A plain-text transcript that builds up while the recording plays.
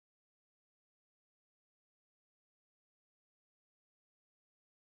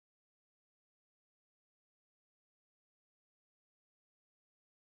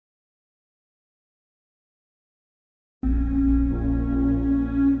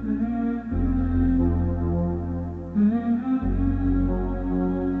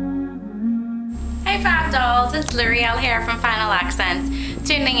Hey Fab Dolls, it's L'Oreal here from Final Accents,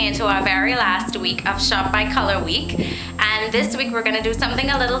 tuning into our very last week of Shop by Color Week. And this week we're going to do something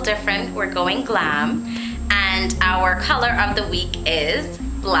a little different. We're going glam, and our color of the week is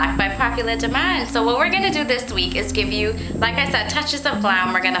black by popular demand. So what we're going to do this week is give you, like I said, touches of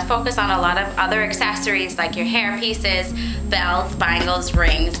glam. We're going to focus on a lot of other accessories like your hair pieces, belts, bangles,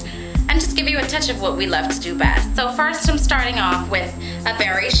 rings, and just give you a touch of what we love to do best. So first I'm starting off with a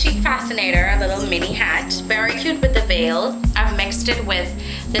very chic fascinator, a little mini hat, very cute with the veil. I've mixed it with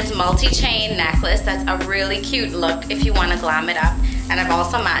this multi-chain necklace that's a really cute look if you want to glam it up. And I've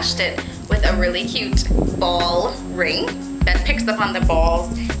also matched it with a really cute ball ring that picks up on the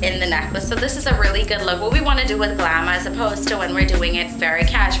balls in the necklace. So this is a really good look. What we want to do with glam, as opposed to when we're doing it very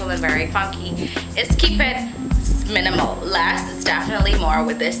casual and very funky, is keep it minimal. Less is definitely more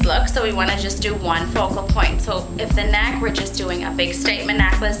with this look, so we want to just do one focal point. So if the neck, we're just doing a big statement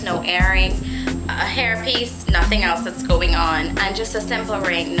necklace, no earring, a hair piece, nothing else that's going on, and just a simple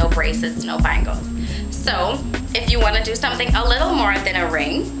ring, no bracelets, no bangles. So if you want to do something a little more than a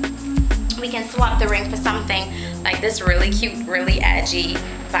ring, we can swap the ring for something like this really cute, really edgy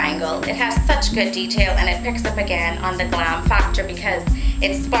bangle. It has such good detail, and it picks up again on the glam factor because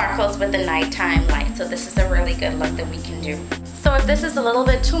it sparkles with the nighttime light. So this is a really good look that we can do. So if this is a little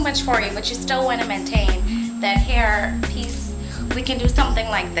bit too much for you, but you still want to maintain that hair piece, we can do something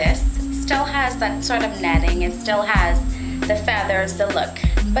like this. Still has that sort of netting, and still has the feathers, the look,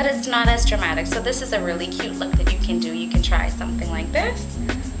 but it's not as dramatic. So this is a really cute look that you can do. You can try something like this,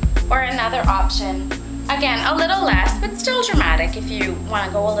 or another option, again a little less but still dramatic if you want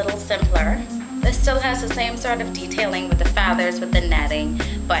to go a little simpler. This still has the same sort of detailing with the feathers, with the netting,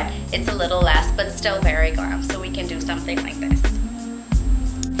 but it's a little less but still very glam. So we can do something like this.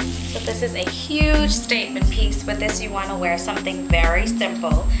 So this is a huge statement piece. With this you want to wear something very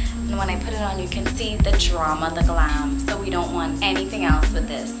simple, and when I put it on you can see the drama, the glam. So we don't want anything else with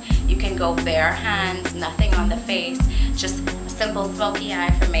this. You can go bare hands, nothing on the face, just a simple smoky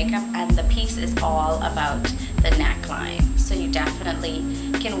eye for makeup, and the piece is all about the neckline. So you definitely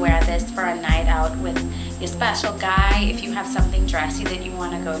can wear this for a night out with your special guy. If you have something dressy that you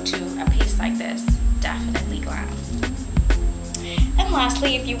want to go to, a piece like this, definitely glam. And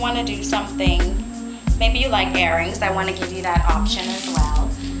lastly, if you want to do something, maybe you like earrings, I want to give you that option as well.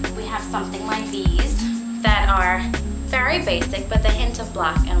 We have something like these that are very basic, but the hint of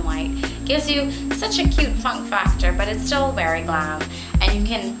black and white gives you such a cute funk factor, but it's still very glam. And you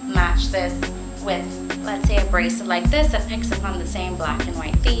can match this with, let's say, a bracelet like this that picks up on the same black and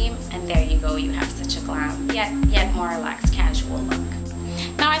white theme, and there you go, you have such a glam yet more relaxed, casual look.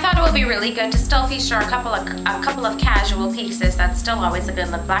 Now I thought it would be really good to still feature a couple of casual pieces. That's still always a good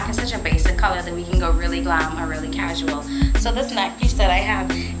look. Black is such a basic color that we can go really glam or really casual. So this neck piece that I have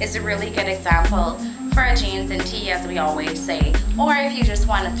is a really good example for a jeans and tee, as we always say, or if you just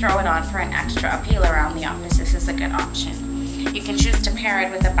want to throw it on for an extra appeal around the office, this is a good option. You can choose to pair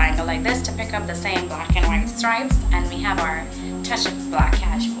it with a bangle like this to pick up the same black and white stripes, and we have our touch of black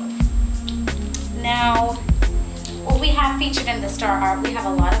casual. Now, what we have featured in the store are, we have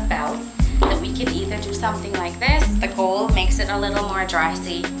a lot of belts that we can either do something like this. The gold makes it a little more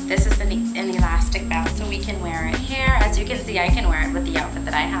dressy. This is an elastic belt, so we can wear it here. As you can see, I can wear it with the outfit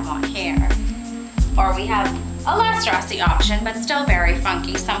that I have on here. Or we have a less dressy option, but still very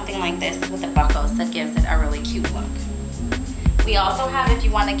funky, something like this with the buckles that gives it a really cute look. We also have, if you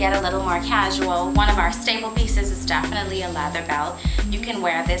want to get a little more casual, one of our staple pieces is definitely a leather belt. You can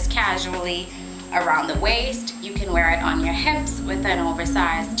wear this casually around the waist, you can wear it on your hips with an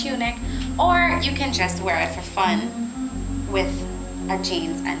oversized tunic, or you can just wear it for fun with a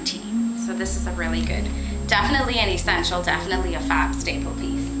jeans and tee. So this is a really good, definitely an essential, definitely a F.A.B staple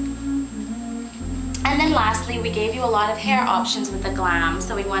piece. And then lastly, we gave you a lot of hair options with the glam,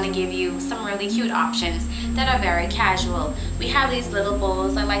 so we want to give you some really cute options that are very casual. We have these little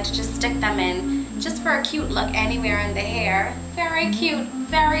bowls. I like to just stick them in just for a cute look anywhere in the hair. Very cute,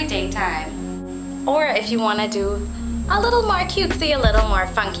 very daytime. Or if you want to do a little more cutesy, a little more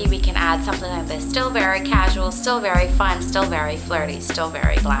funky, we can add something like this. Still very casual, still very fun, still very flirty, still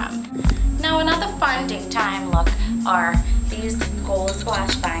very glam. Now another fun daytime look are these gold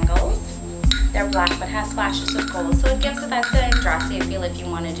splash bangles. They're black but have splashes of gold, so it gives it that same dressy appeal if you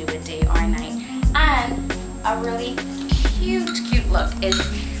want to do it day or night. And a really cute look is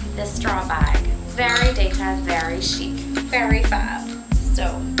this straw bag. Very daytime, very chic, very F.A.B.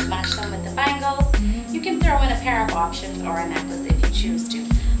 So match them with the bangles. You can throw in a pair of options or a necklace if you choose to.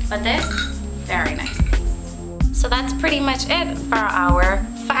 But this, very nice piece. So that's pretty much it for our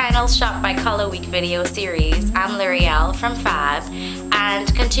final Shop by Color Week video series. I'm L'Oreal from F.A.B,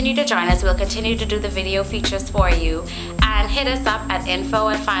 and continue to join us. We'll continue to do the video features for you, and hit us up at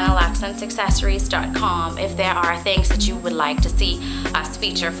info@finalaccentsaccessories.com if there are things that you would like to see us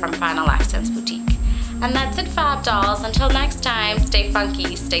feature from Final Accents Boutique. And that's it, F.A.B dolls. Until next time, stay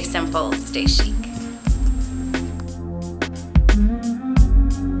funky, stay simple, stay chic.